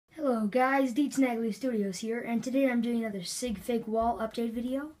guys, Deets Nagley Studios here, and today I'm doing another SIG FIG wall update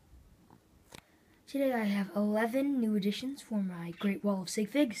video. Today I have 11 new additions for my great wall of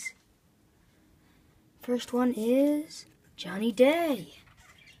SIG FIGs. First one is Johnny Day.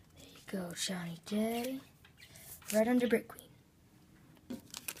 There you go, Johnny Day. Right under Brick Queen.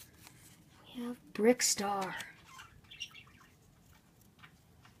 We have Brick Star.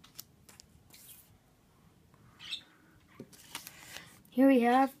 Here we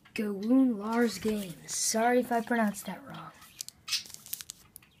have Galoon Lars Games. Sorry if I pronounced that wrong.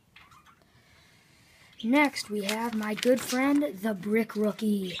 Next, we have my good friend, the Brick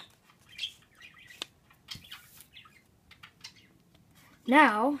Rookie.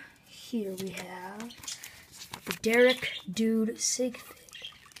 Now, here we have the Derek Dude SIG FIG.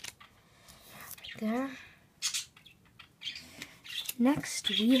 Right there. Next,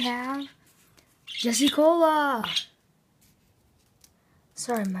 we have Jesse Cola.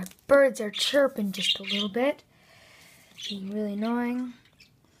 Sorry, my birds are chirping just a little bit. Being really annoying.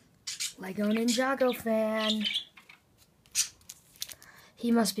 Lego Ninjago fan. He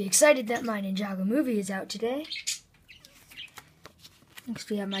must be excited that my Ninjago movie is out today.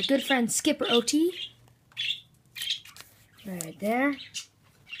 Next we have my good friend Skipper OT. Right there.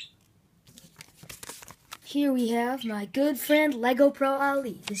 Here we have my good friend Lego Pro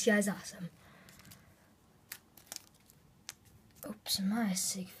Ali. This guy's awesome. Oops, my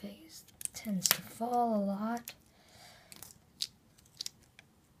SIG FIG tends to fall a lot.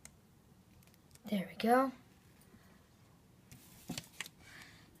 There we go.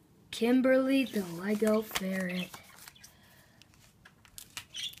 Kimberly the Lego Ferret.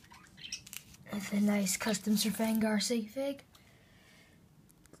 With a nice custom Sir Fangar SIG FIG.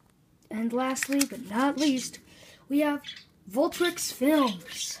 And lastly, but not least, we have Voltrix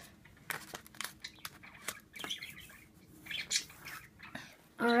Films.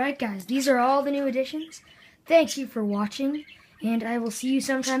 Alright guys, these are all the new additions. Thank you for watching, and I will see you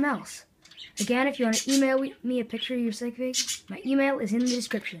sometime else. Again, if you want to email me a picture of your SIG FIG, my email is in the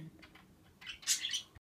description.